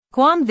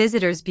Guam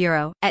Visitors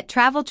Bureau at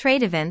Travel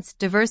Trade Events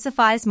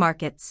diversifies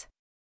markets.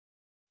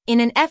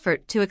 In an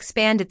effort to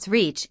expand its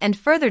reach and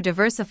further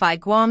diversify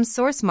Guam's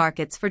source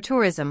markets for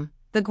tourism,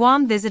 the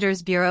Guam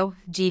Visitors Bureau,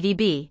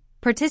 GVB,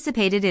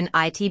 participated in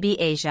ITB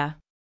Asia.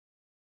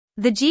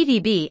 The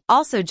GVB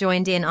also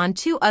joined in on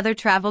 2 other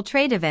travel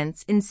trade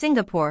events in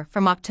Singapore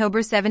from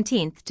October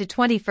 17 to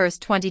 21,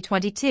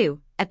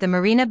 2022, at the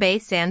Marina Bay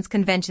Sands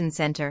Convention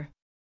Center.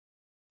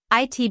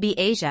 ITB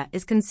Asia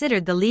is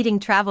considered the leading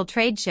travel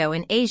trade show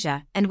in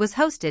Asia and was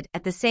hosted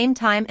at the same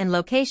time and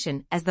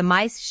location as the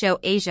MICE Show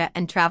Asia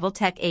and Travel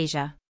Tech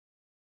Asia.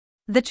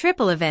 The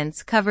triple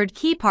events covered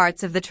key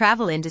parts of the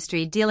travel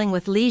industry dealing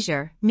with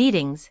leisure,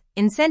 meetings,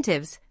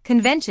 incentives,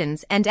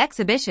 conventions and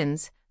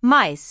exhibitions,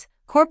 MICE,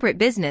 corporate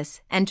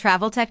business, and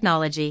travel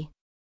technology.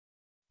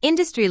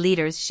 Industry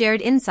leaders shared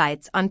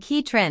insights on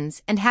key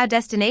trends and how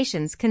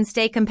destinations can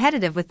stay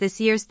competitive with this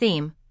year's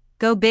theme,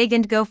 Go Big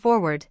and Go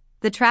Forward,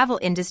 the travel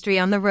industry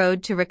on the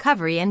road to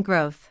recovery and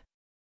growth.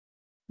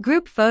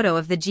 Group photo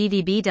of the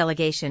GVB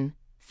delegation,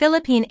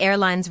 Philippine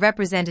Airlines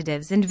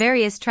representatives and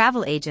various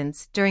travel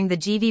agents during the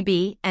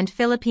GVB and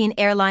Philippine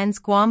Airlines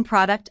Guam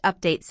Product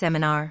Update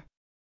Seminar.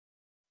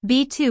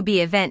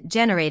 B2B event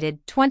generated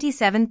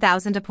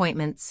 27,000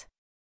 appointments.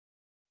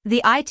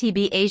 The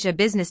ITB Asia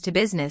Business to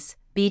Business,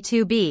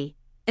 B2B,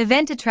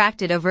 event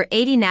attracted over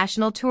 80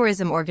 national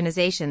tourism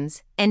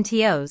organizations,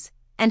 NTOs,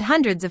 and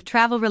hundreds of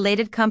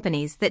travel-related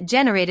companies that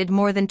generated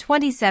more than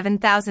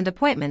 27,000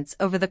 appointments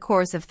over the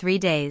course of 3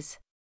 days.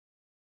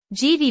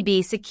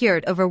 GVB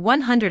secured over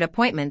 100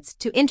 appointments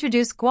to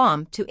introduce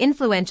Guam to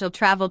influential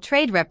travel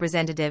trade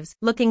representatives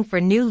looking for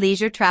new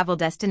leisure travel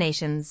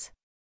destinations.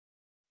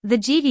 The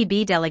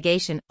GVB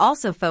delegation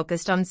also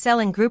focused on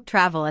selling group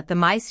travel at the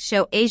MICE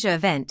Show Asia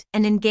event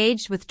and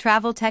engaged with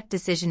travel tech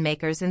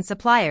decision-makers and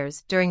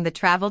suppliers during the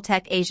Travel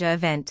Tech Asia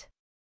event.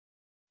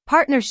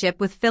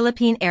 Partnership with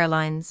Philippine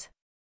Airlines.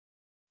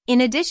 In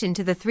addition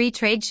to the 3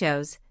 trade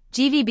shows,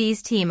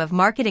 GVB's team of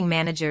marketing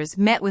managers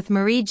met with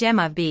Marie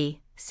Gemma B.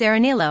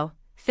 Serenillo,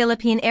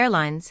 Philippine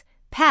Airlines,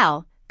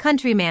 PAL,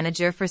 country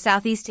manager for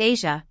Southeast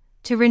Asia,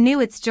 to renew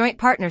its joint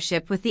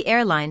partnership with the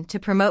airline to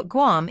promote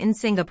Guam in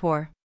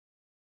Singapore.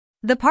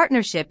 The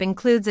partnership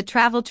includes a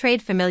travel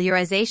trade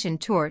familiarization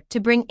tour to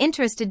bring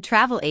interested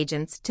travel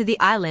agents to the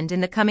island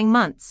in the coming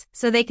months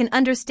so they can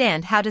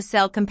understand how to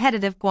sell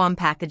competitive Guam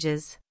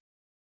packages.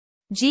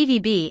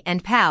 GVB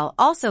and PAL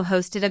also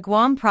hosted a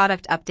Guam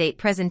product update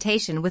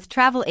presentation with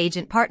travel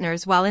agent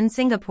partners while in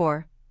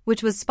Singapore,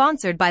 which was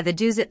sponsored by the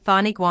Dusit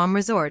Thani Guam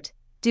Resort,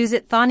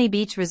 Dusit Thani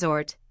Beach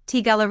Resort,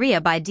 T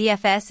Galleria by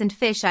DFS and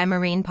Fish Eye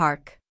Marine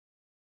Park.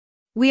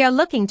 We are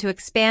looking to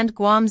expand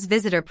Guam's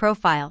visitor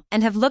profile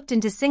and have looked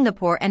into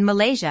Singapore and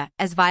Malaysia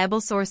as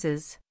viable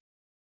sources.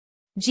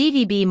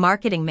 GVB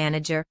marketing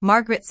manager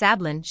Margaret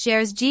Sablin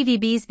shares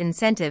GVB's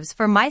incentives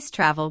for MICE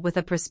travel with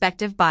a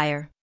prospective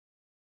buyer.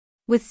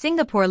 With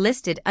Singapore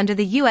listed under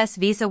the U.S.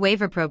 Visa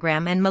Waiver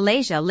Program and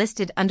Malaysia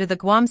listed under the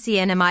Guam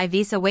CNMI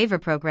Visa Waiver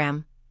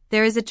Program,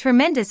 there is a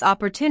tremendous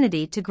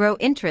opportunity to grow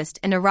interest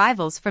and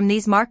arrivals from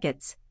these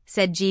markets,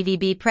 said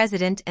GVB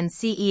President and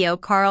CEO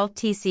Carl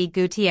T.C.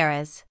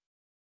 Gutierrez.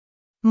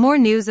 More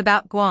news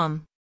about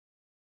Guam.